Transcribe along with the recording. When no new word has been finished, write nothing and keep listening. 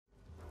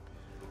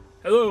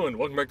Hello and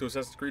welcome back to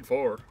Assassin's Creed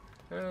 4.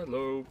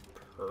 Hello,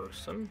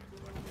 person.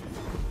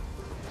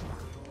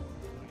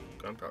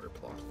 Gunpowder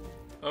plot.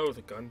 Oh,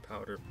 the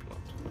gunpowder plot.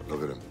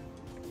 Look at him.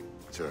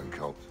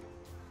 Turncoat.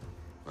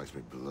 Makes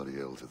me bloody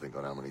ill to think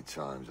on how many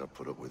times I've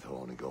put up with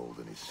Hornigold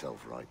and his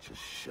self-righteous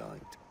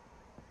shite.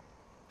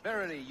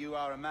 Verily, you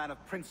are a man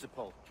of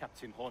principle,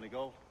 Captain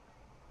Hornigold.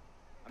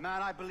 A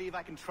man I believe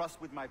I can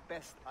trust with my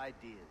best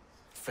ideas.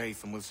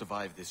 Faith, and we'll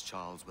survive this,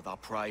 Charles, with our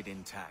pride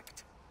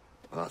intact.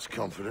 That's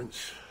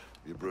confidence.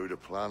 You brewed a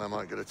plan I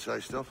might get a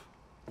taste of?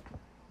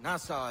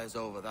 Nassau is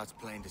over, that's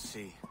plain to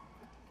see.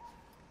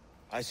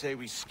 I say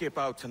we skip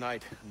out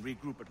tonight and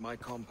regroup at my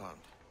compound.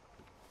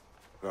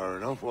 Fair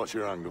enough. What's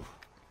your angle?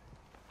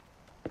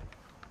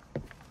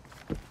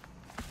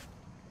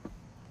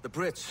 The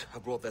Brits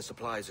have brought their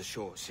supplies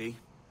ashore, see?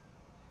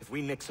 If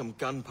we nick some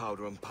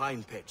gunpowder and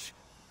pine pitch,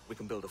 we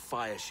can build a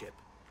fire ship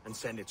and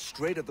send it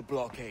straight at the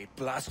blockade,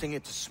 blasting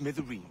it to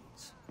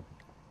smithereens.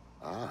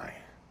 Aye.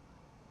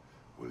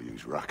 We'll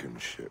use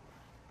Rackham's ship.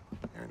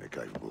 Ain't a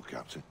capable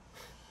captain.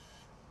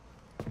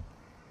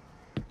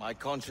 My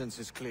conscience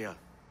is clear.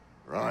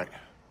 Right.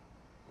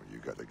 Well, you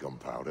get the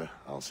gunpowder,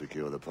 I'll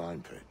secure the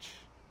pine pitch.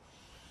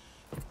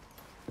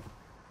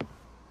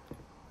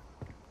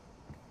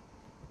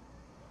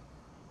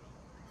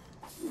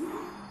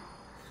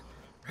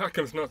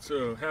 Rackham's not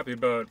so happy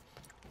about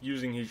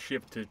using his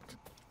ship to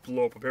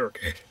blow up a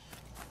barricade.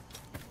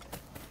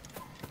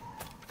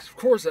 Of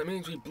course, that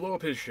means we blow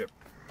up his ship.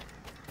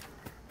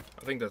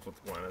 I think that's what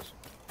the plan is.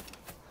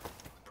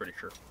 Pretty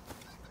sure.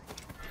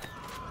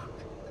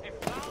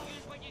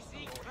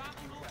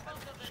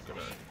 Just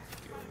gonna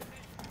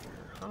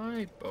go.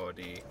 Hi,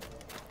 buddy.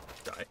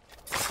 Die.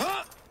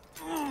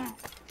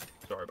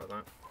 Sorry about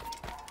that.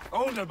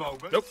 Hold a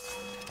moment. Nope.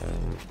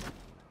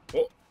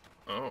 Whoa.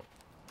 Oh.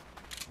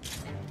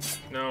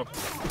 No.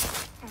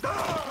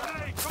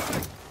 Hey,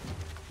 coming.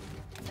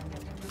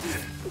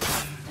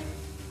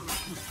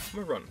 I'm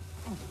gonna run.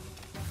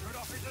 Cut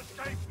off his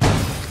escape.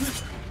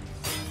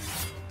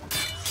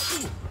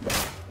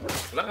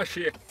 Slash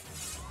it.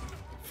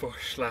 For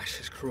slash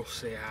his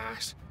crossy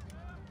ass.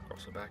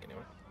 Cross the back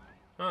anyway.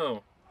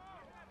 Oh.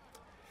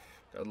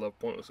 Gotta love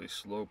pointlessly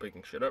slow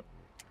picking shit up.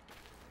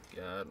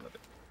 God love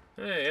it.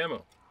 Hey,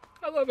 ammo.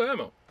 I love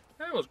ammo.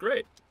 Ammo's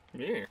great.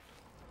 Yeah.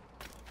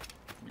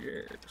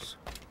 Yes.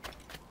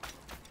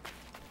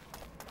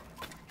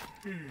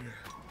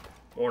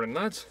 Morning,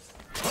 lads.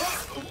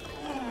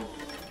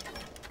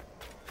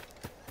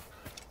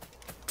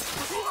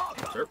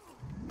 Sir.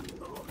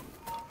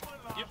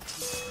 Yep.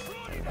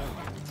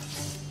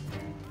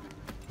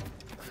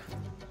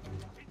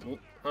 Oh,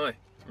 hi.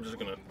 I'm just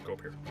gonna go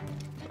up here.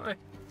 Hi.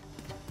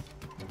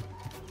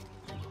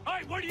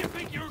 Hey, where do you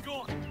think you're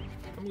going?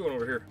 I'm going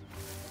over here.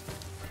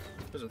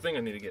 There's a thing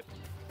I need to get.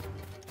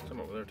 Some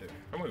over there too.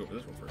 I'm gonna go for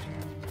this one first.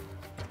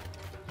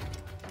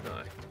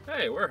 Hi.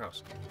 Hey,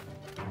 warehouse.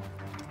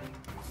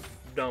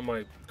 Not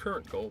my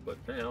current goal, but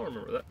hey, I'll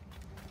remember that.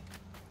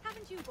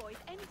 Haven't you boys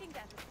anything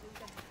better to do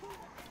than to pull?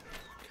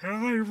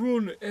 Can I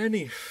run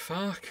any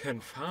fucking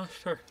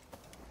faster?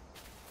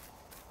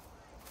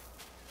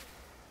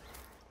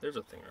 There's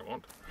a thing I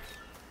want.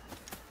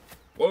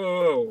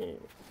 Whoa!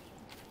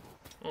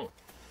 Oh.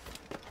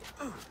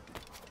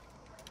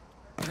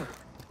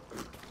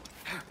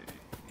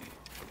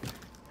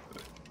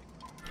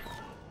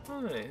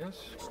 Hi, yes.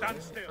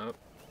 Stand still.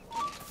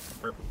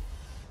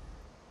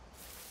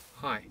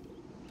 Hi.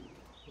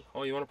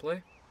 Oh, you want to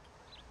play?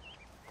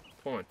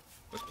 Come on,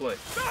 let's play.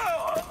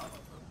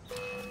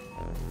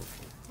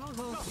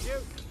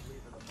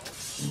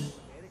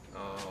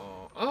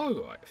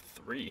 Oh, I have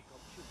 3.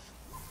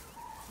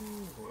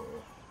 Ooh.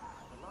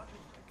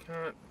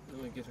 Can't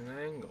really get an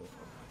angle.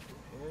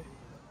 Okay.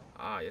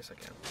 Ah, yes I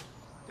can.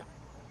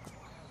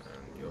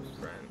 And your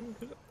friend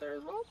who's up there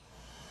as well?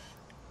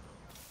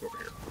 Go over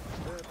here.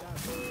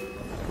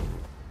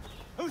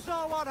 Who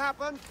saw what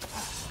happened?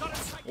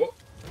 Whoa!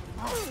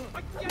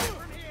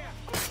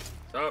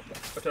 Stop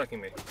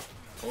attacking me.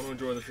 I want to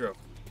enjoy the show.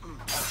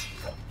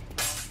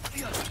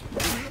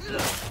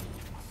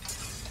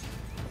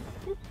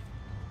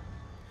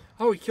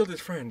 Oh, he killed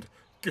his friend.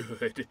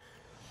 Good.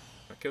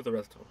 I killed the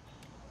rest of them.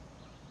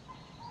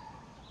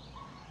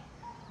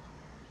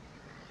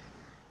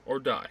 Or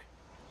die.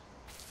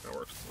 That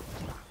works.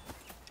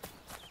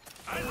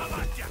 I'll have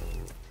at ya.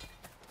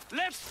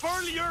 Let's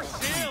furl your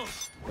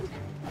sails.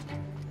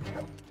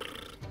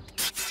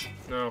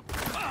 No.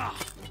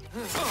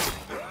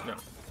 No.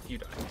 You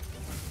die.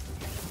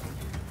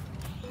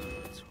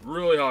 It's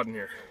really hot in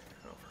here.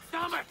 Oh,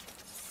 Damn it!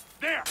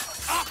 There,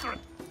 after it.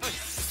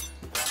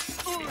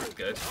 these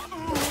guys.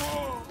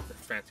 Their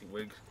fancy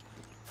wigs.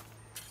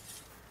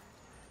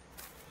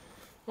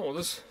 Oh,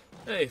 this.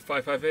 Hey,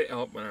 558.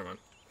 Oh, never mind.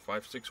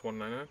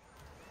 56199.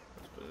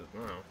 That's what it is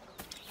now.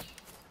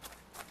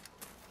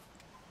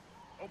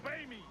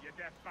 Obey me, you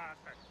deaf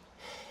bastard.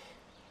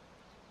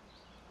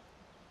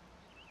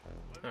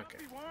 We'll not Okay.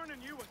 be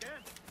warning you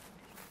again.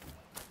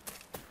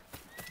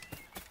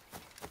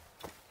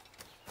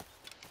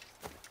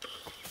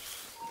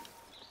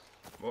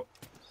 What?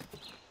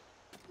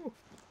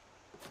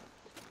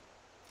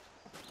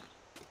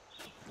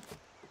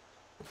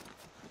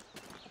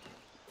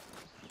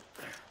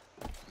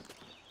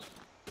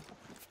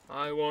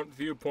 I want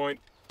viewpoint,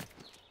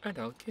 and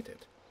I'll get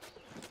it.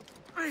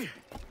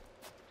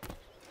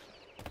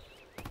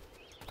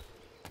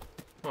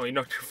 Oh, you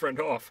knocked your friend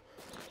off.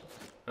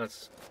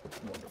 That's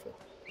wonderful.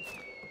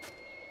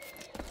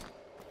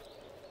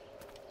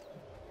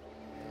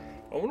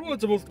 I wonder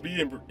what's supposed to be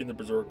in the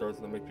Berserk darts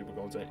that make people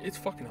go insane. It's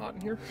fucking hot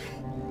in here.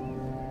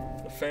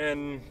 The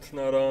fan's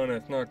not on.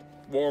 It's not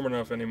warm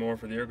enough anymore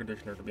for the air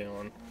conditioner to be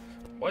on.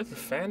 Why is the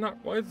fan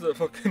not? Why is the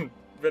fucking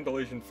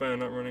ventilation fan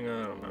not running?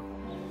 I don't know.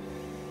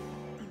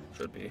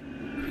 Should be.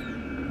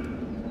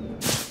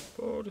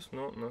 Oh, just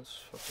not.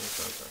 That's fucking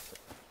fantastic.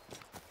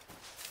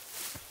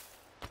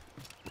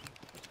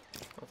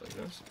 I'll take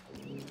this.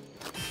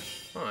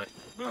 Hi.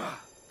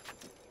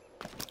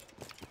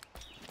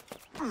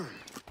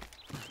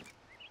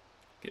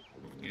 Get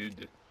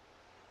good.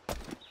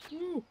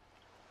 Woo.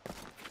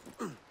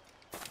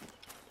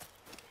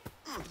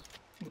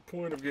 The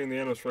point of getting the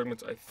animus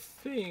fragments, I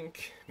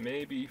think,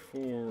 maybe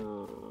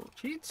for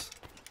cheats?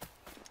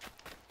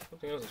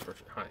 Something else is for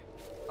cheats. Hi.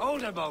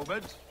 Hold a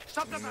moment.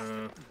 Stop the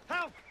bastard.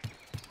 Help!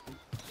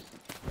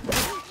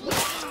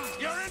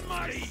 You're in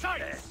my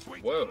sight!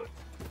 Whoa.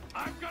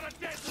 I've got a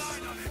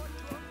deadline on it!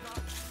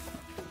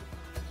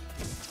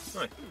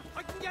 Hi.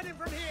 I can get him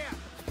from here!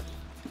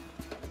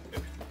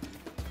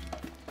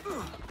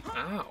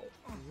 Ow.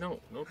 No,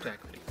 no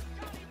tackling.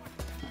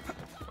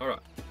 Alright.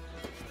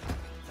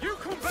 You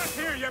come back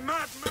here, you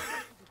mad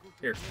man!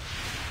 Here.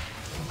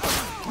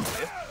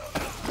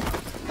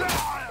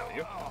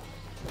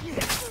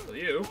 Kill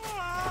you.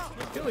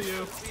 Kill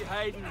you.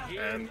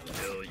 And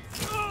kill you.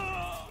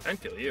 And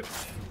kill you.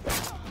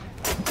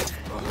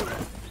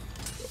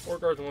 So 4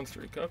 guards and 1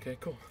 streak. Okay,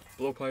 cool.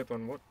 Blowpipe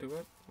on what? Do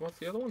what? What's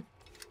the other one?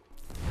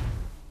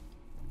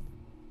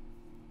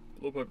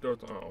 Blowpipe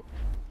darts. Oh.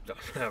 Don't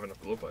have enough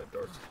blowpipe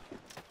darts.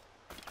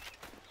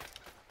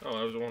 Oh,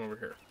 that was the one over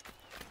here.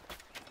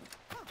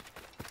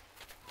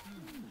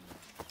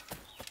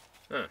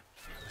 Huh.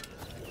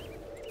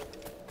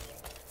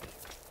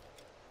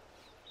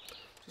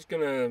 Just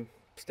gonna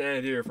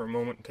stand here for a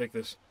moment and take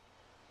this.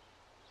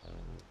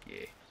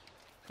 Yeah.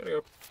 Gotta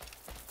go.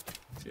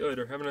 See you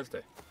later. Have a nice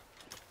day.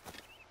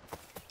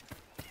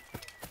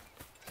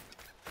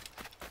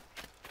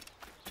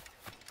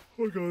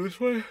 We'll go this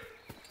way.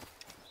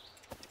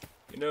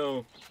 You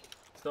know,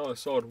 it's not a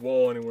solid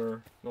wall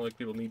anywhere. Not like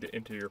people need to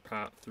enter your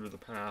path through the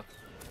path.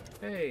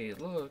 Hey,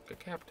 look, a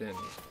captain.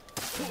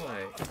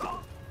 Hi.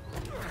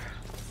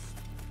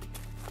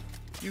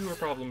 You are a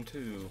problem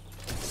too.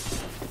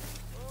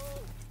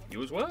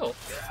 You as well.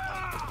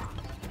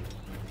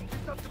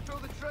 Stop to pull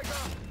the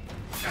trigger.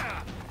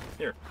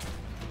 Here.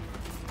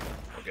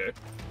 Okay.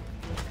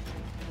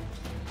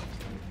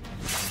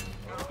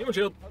 Human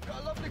shield. I've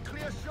got a lovely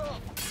clear shot.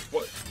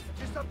 What?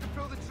 Just have to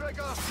pull the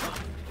trigger.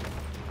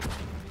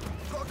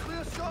 Got a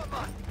clear shot,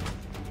 man.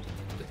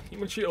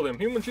 Human shield him.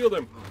 Human shield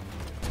him.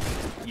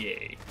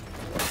 Yay.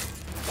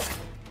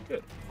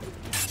 Good.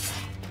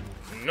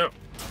 No.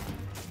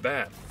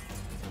 Bad.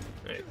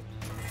 Hey.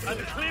 A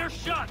clear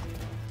shot!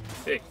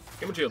 Hey,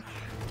 human shield.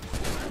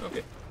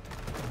 Okay.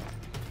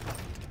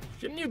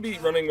 Shouldn't you be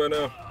running by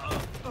now?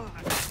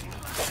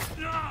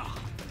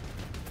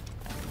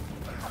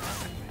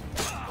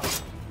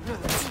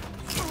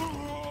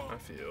 I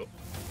feel you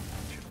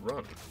should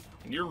run.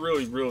 And you're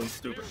really, really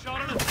stupid.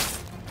 Shot on him.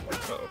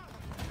 Uh-oh.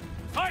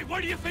 Hey,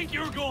 where do you think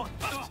you're going?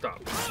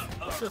 Stop.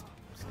 Just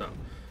stop.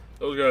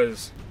 Those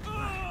guys.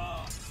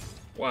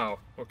 Wow.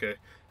 Okay.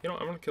 You know,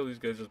 I'm gonna kill these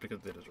guys just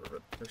because they deserve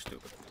it. They're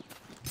stupid.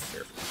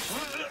 Here.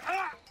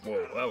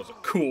 Whoa, that was a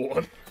cool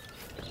one.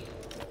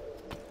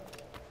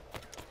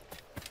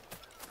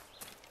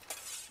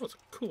 That was a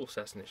cool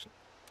assassination.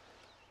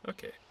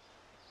 Okay.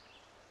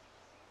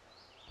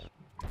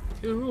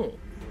 Cool.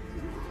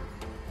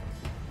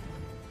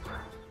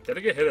 Did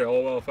I get hit at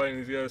all while fighting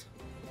these guys?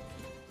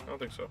 I don't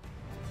think so.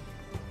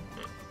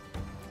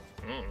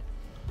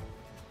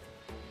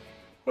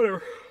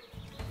 Whatever.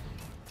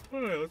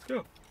 Alright, let's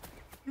go.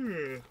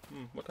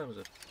 What time is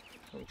it?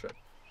 Let me check.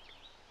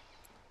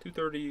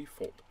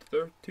 2:34.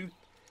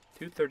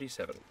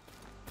 2:37.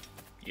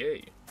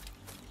 Yay.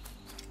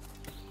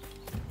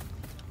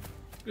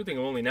 Good thing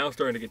I'm only now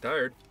starting to get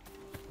tired.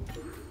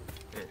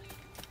 Here.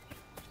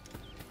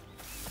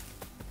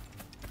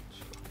 It's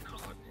fucking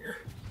hot in here.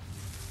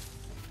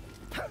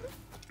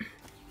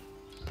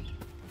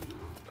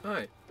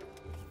 Hi.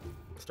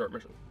 Start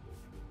mission.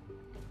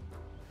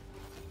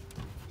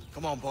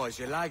 Come on, boys,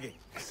 you're lagging.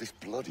 It's this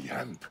bloody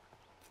hemp.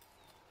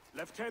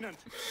 Lieutenant,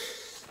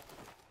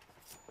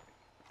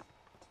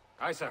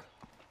 Aye, sir.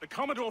 the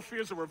Commodore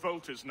fears a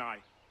revolt is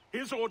nigh.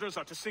 His orders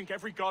are to sink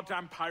every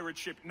goddamn pirate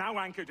ship now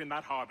anchored in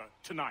that harbor,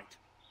 tonight.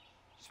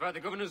 It's by the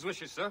governor's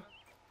wishes, sir.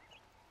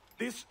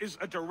 This is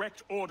a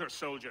direct order,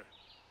 soldier.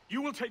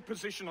 You will take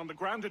position on the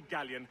grounded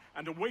galleon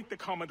and await the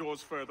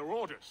Commodore's further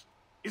orders.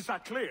 Is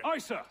that clear? Aye,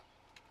 sir.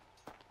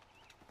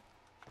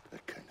 The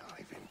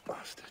conniving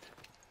bastard.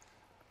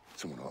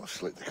 Someone ought to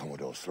slit the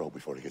Commodore's throat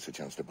before he gets a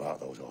chance to bark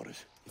those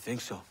orders. You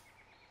think so?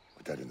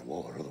 We're dead in the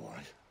water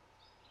otherwise.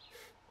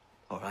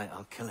 All right,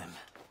 I'll kill him.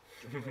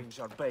 Things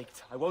are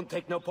baked. I won't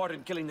take no part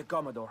in killing the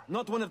Commodore.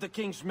 Not one of the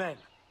King's men.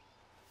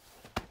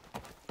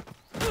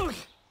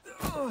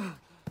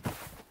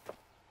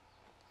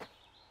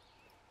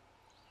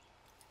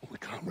 We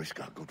can't risk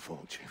our good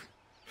fortune.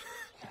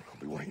 I'll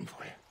be waiting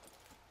for you.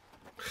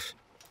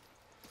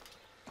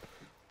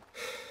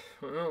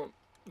 Well,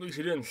 at least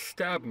he didn't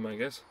stab him, I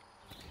guess.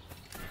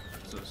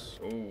 What's this?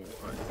 Oh,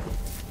 hi.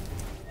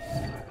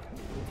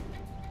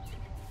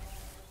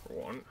 For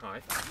one,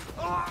 hi.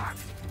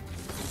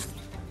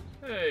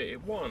 Hey,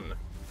 one.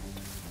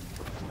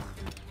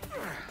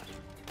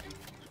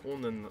 It's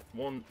one then.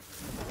 One.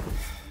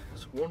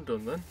 It's one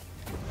done then.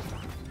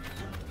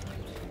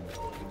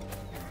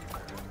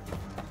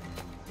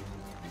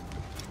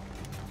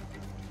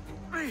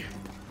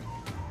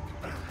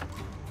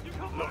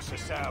 Lots of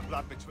sour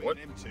blood between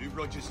them two,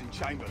 Rogers and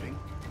Chamberlain.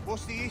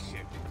 What's the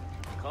issue?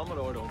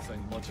 Commodore don't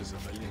think much of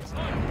civilians.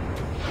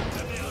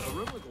 There's a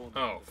rumor going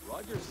Oh. that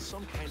Rogers is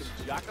some kind of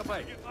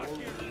Jacobite. Or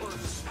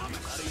worse,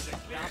 that he's a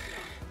Catholic.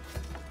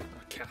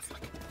 A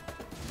Catholic.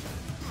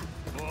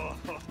 Oh,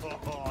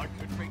 I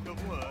could think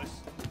of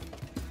worse.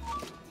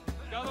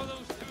 Gather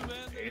those two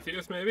men.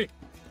 Atheist, maybe?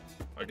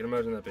 I can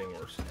imagine that being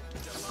worse.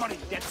 Funny,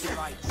 that's the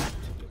rights.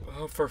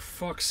 Oh, for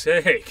fuck's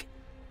sake.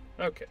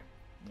 Okay.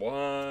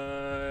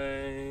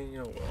 Why?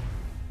 Oh, well.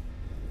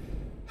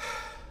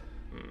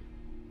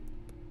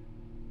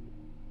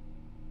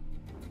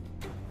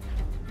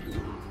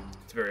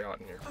 It's very hot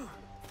in here.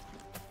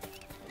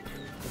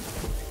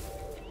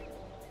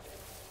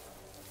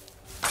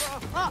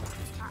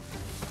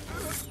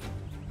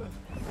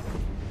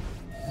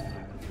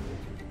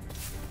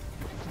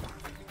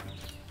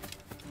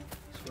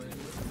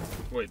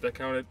 Wait, that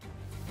counted?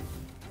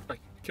 I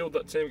killed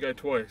that same guy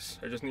twice.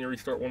 I just need to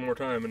restart one more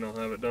time and I'll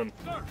have it done.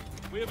 Sir,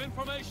 we have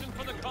information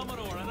for the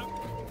Commodore and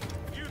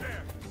You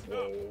there!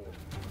 Whoa.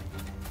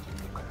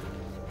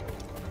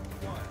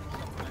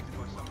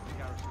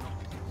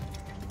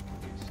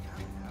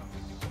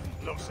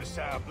 Lots of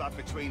sour blood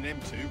between them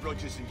two,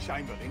 Rogers and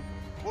Chamberlain.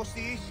 What's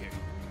the issue?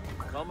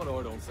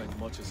 Commodore don't think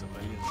much of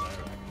civilians, I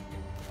reckon.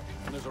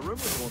 And there's a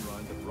rumor going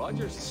around that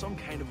Rogers is some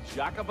kind of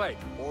Jacobite.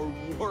 Or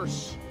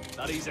worse,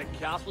 that he's a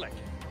Catholic.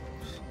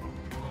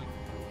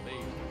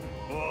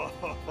 Oh,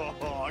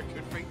 I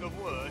could think of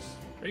worse.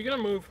 Are you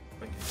gonna move?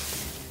 Thank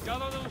you.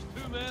 Gather those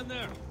two men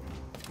there.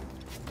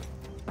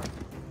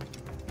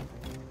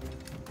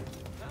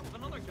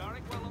 Another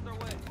Garrick well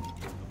underway.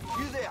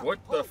 You there? What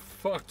the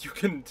fuck? You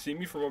can see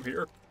me from up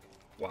here?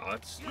 Wow,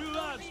 that's You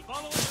lads,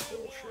 follow me.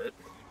 bullshit.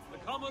 The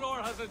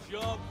Commodore has a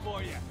job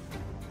for you.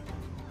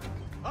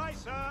 Hi,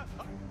 sir.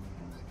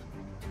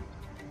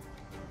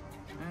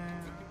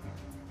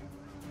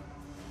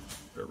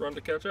 Better run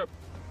to catch up.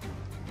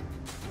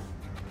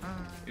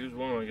 Use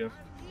one, I guess.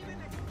 Even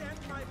extend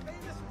my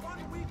famous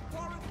one-week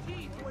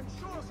quarantine to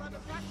ensure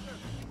satisfaction.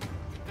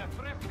 The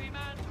thrifty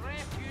man's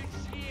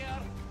refuge here.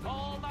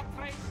 All the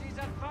prices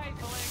are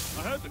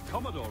trifling. I heard the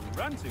Commodore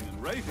ranting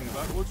and raving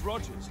about Woods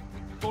Rogers,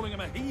 calling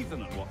him a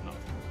heathen and whatnot.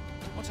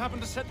 What's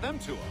happened to set them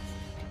two off?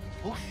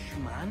 Hush,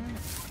 man.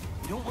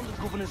 You don't want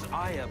the governor's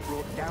ire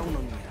brought down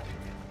on you.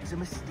 He's a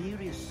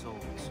mysterious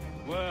sort.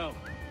 Well,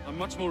 I'm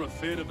much more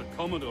afraid of the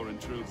Commodore, in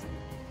truth.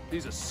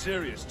 He's a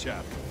serious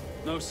chap.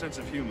 No sense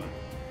of humor.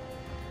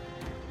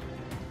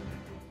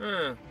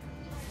 Huh.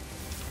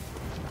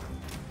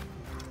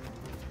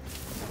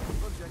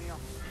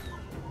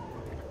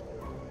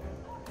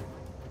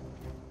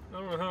 I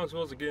don't know how I'm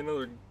supposed to get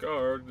another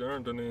guard. There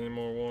aren't any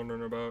more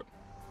wandering about.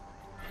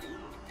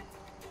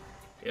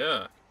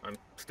 Yeah, I'm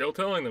still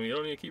telling them. You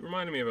don't need to keep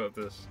reminding me about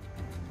this.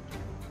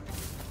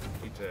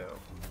 Detail.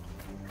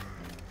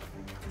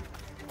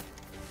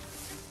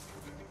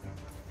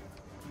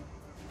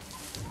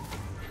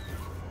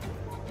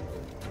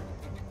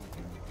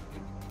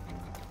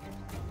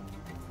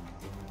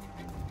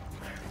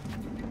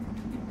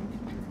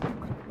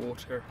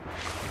 Water.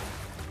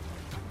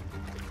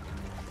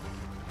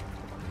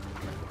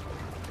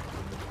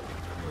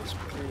 There's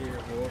plenty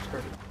of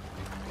water.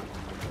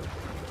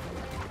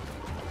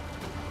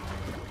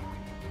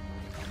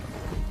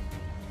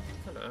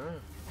 Hello.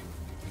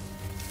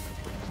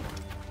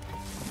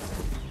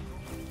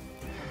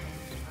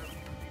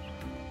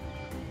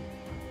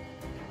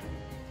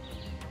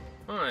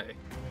 Hi.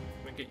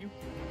 Can I get you?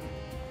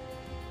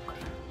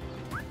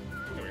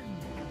 Come here.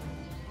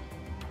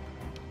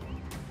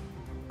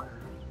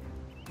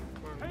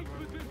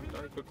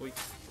 Die quickly.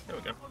 There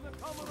we go.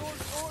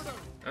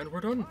 And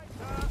we're done.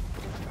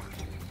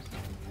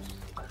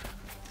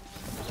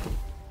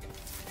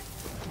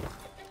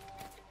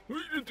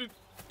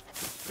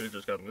 Could have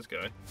just gotten this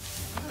guy.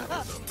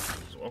 Done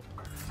as well.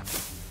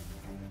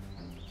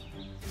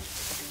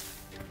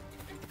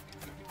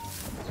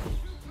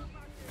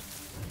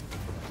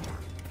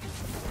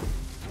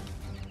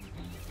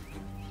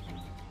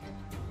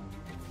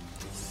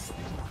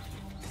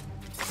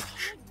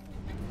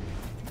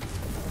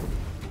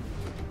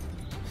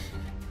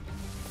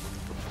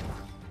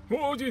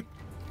 Whoa, dude!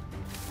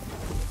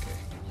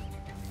 Okay.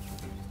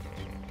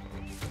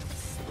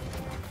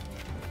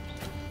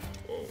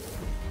 Whoa.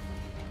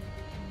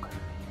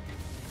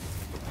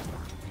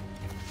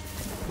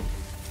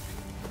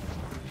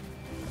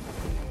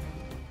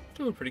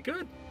 doing pretty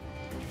good.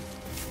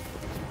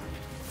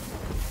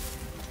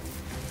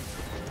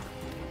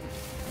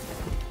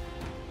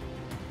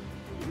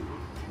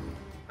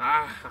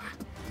 Ah!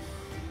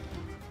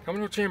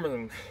 Commodore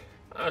Chamberlain.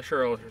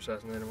 Sure, I'll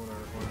assassinate him,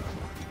 whatever.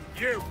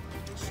 You!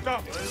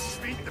 Stop!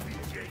 Beat the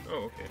BG!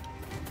 Oh, okay.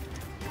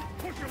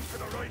 Push him to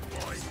the right,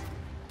 boy!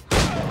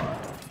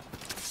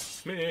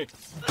 Me!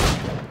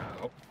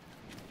 Ow.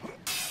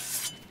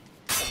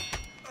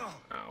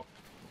 Ow.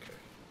 Okay.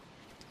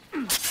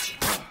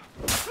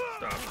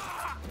 Stop.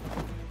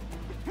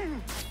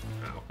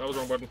 Ow. That was the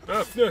wrong button.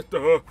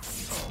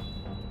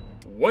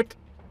 What?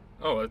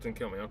 Oh, that didn't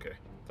kill me. Okay.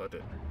 Thought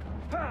it did.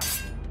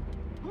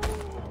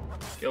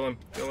 Kill him.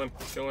 Kill him.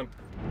 Kill him.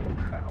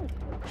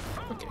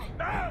 Okay.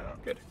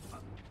 Good. I'm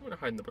gonna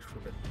hide in the bush for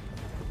a bit.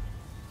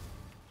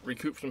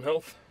 Recoup some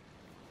health.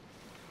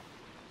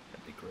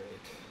 That'd be great.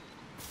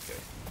 Okay.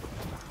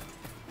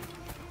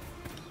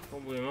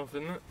 Probably enough,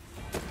 isn't it?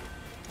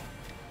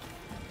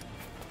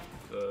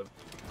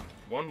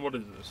 One, what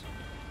is this?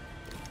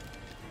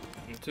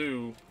 And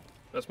two,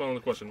 that's my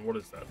only question. What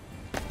is that?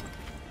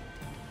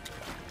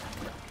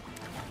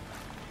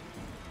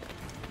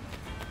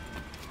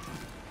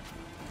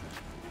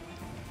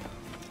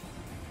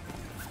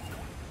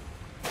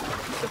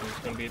 It's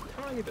going to be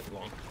a tiny bit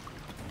long.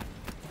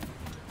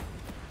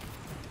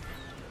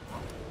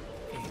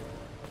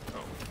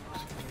 Oh.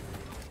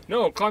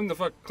 No, climb the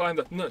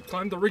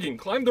rigging,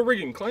 climb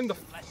the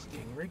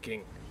fucking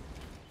rigging.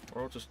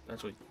 Or I'll just,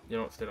 actually, you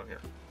know what, stay down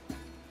here.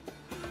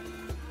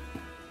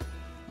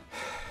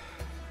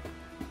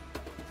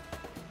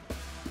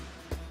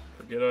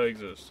 Forget I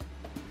exist.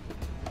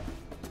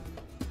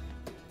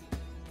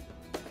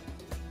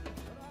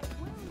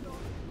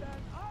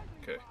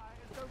 Okay.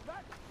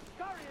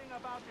 Scurrying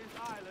about this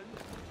island,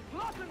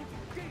 plotting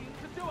schemes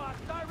to do us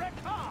direct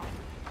harm.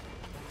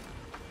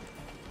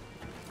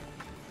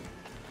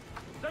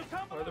 So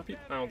tumble up,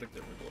 I don't think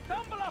they're real.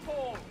 tumble up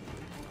all.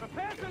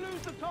 Prepare to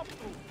lose the topsail.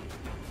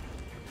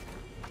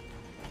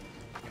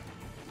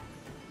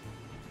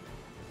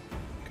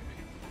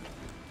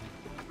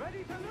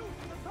 Ready to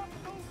lose the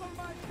topsails on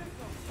my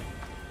signal.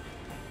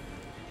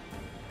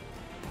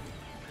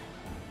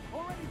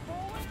 Already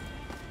forward?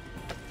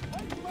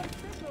 Wait for my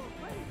signal,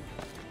 please.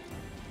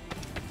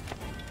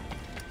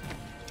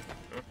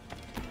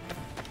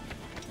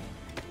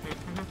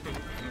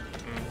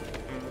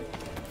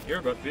 You're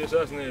about to be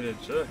assassinated,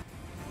 sir.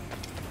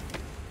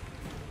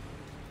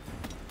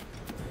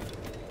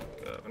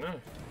 Governor.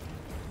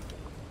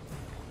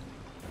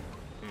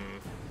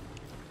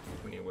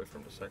 We need to wait for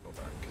him to cycle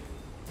back.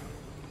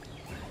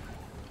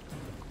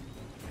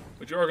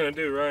 What you are gonna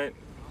do, right?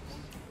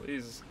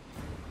 Please.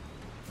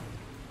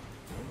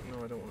 No,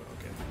 I don't want to.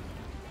 Okay.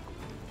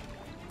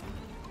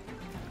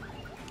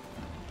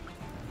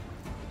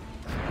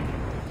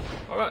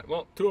 Alright,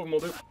 well, two of them will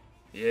do.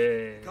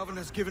 Yeah.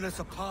 Governor's given us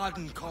a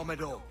pardon,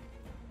 Commodore.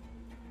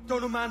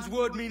 Don't a man's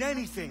word mean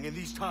anything in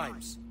these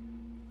times?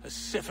 Has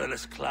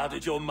syphilis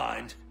clouded your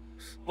mind?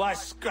 Why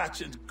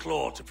scratch and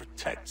claw to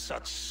protect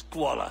such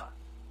squalor?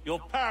 Your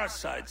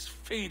parasites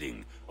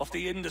feeding off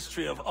the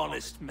industry of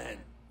honest men.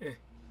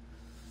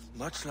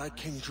 Much like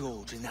King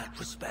George in that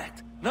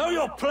respect. Know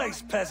your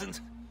place,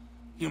 peasant!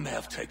 You may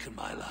have taken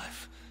my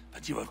life,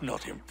 but you have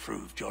not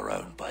improved your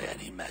own by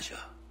any measure.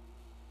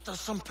 Does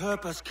some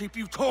purpose keep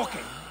you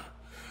talking?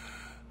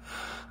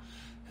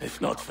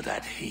 If not for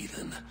that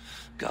heathen,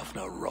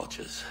 Governor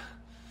Rogers,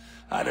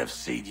 I'd have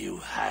seen you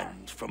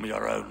hanged from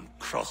your own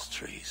cross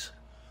trees.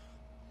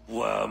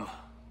 Worm.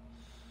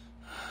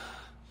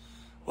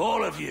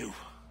 All of you.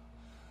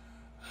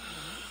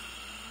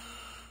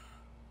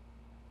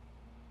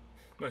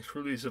 Nice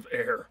release of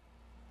air.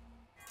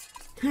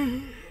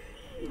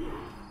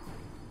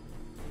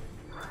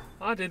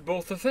 I did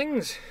both the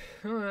things.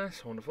 Oh,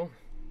 that's wonderful.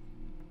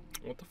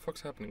 What the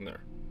fuck's happening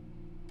there?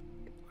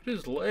 Look at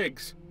his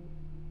legs.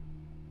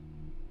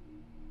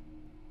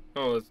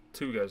 Oh, that's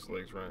two guys'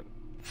 legs, right?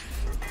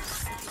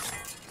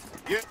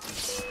 Yeah.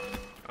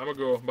 I'm gonna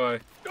go. Bye.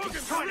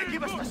 Trying to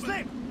give us the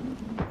slip.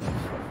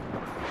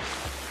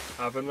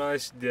 Have a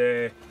nice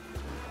day.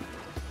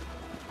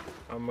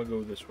 I'm gonna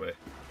go this way.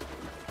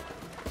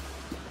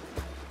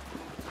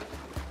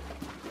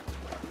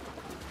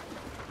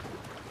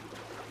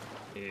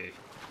 Yeah.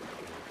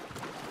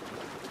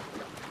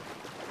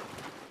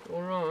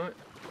 Alright.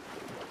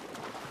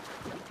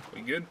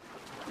 We good?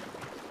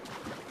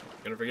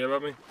 Gonna forget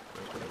about me?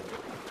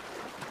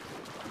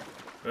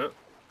 Yeah.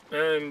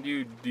 And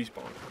you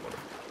despawn.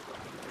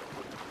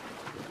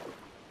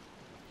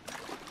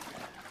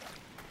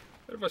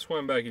 If I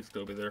swam back, he'd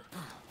still be there.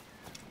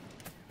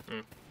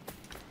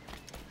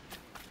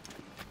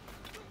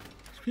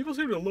 People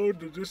seem to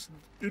load just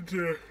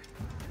into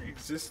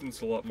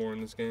existence a lot more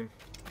in this game.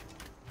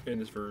 In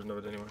this version of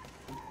it, anyway.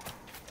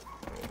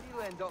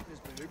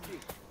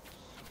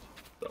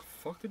 The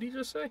fuck did he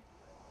just say?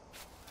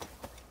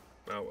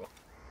 Oh well.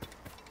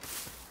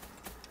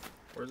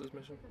 Where's this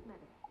mission?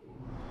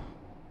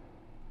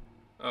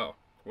 Oh,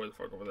 where the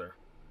fuck over there?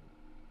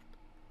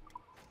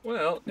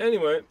 Well,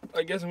 anyway,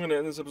 I guess I'm going to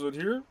end this episode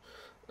here.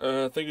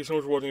 Thank you so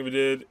much for watching if you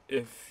did.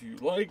 If you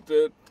liked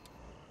it,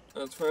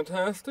 that's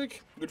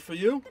fantastic. Good for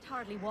you. Could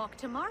hardly walk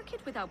to market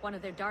without one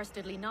of their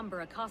dastardly number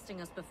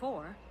accosting us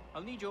before.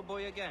 I'll need your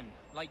boy again,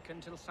 like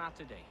until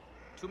Saturday.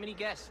 Too many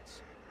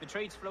guests. The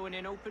trade's flowing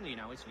in openly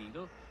now, it's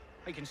legal.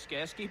 I can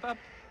scarce keep up.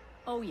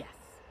 Oh yes,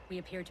 we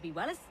appear to be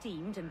well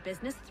esteemed and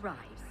business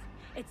thrives.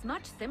 It's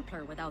much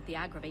simpler without the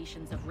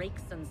aggravations of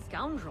rakes and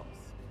scoundrels.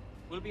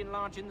 We'll be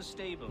enlarging the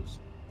stables,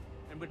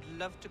 and would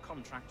love to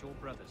contract your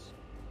brothers.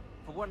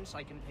 For once,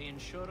 I can pay in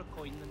surer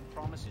coin than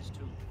promises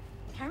too.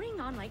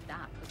 Carrying on like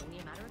that was only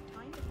a matter of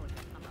time before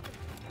they come up.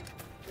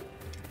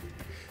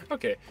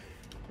 Okay.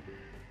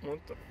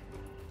 What the...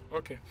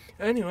 Okay.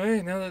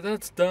 Anyway, now that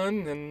that's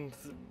done, and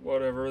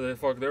whatever the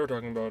fuck they were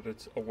talking about,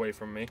 it's away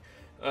from me.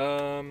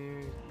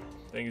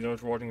 Thank you so much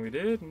for watching if you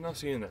did, and I'll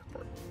see you in the next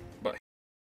part.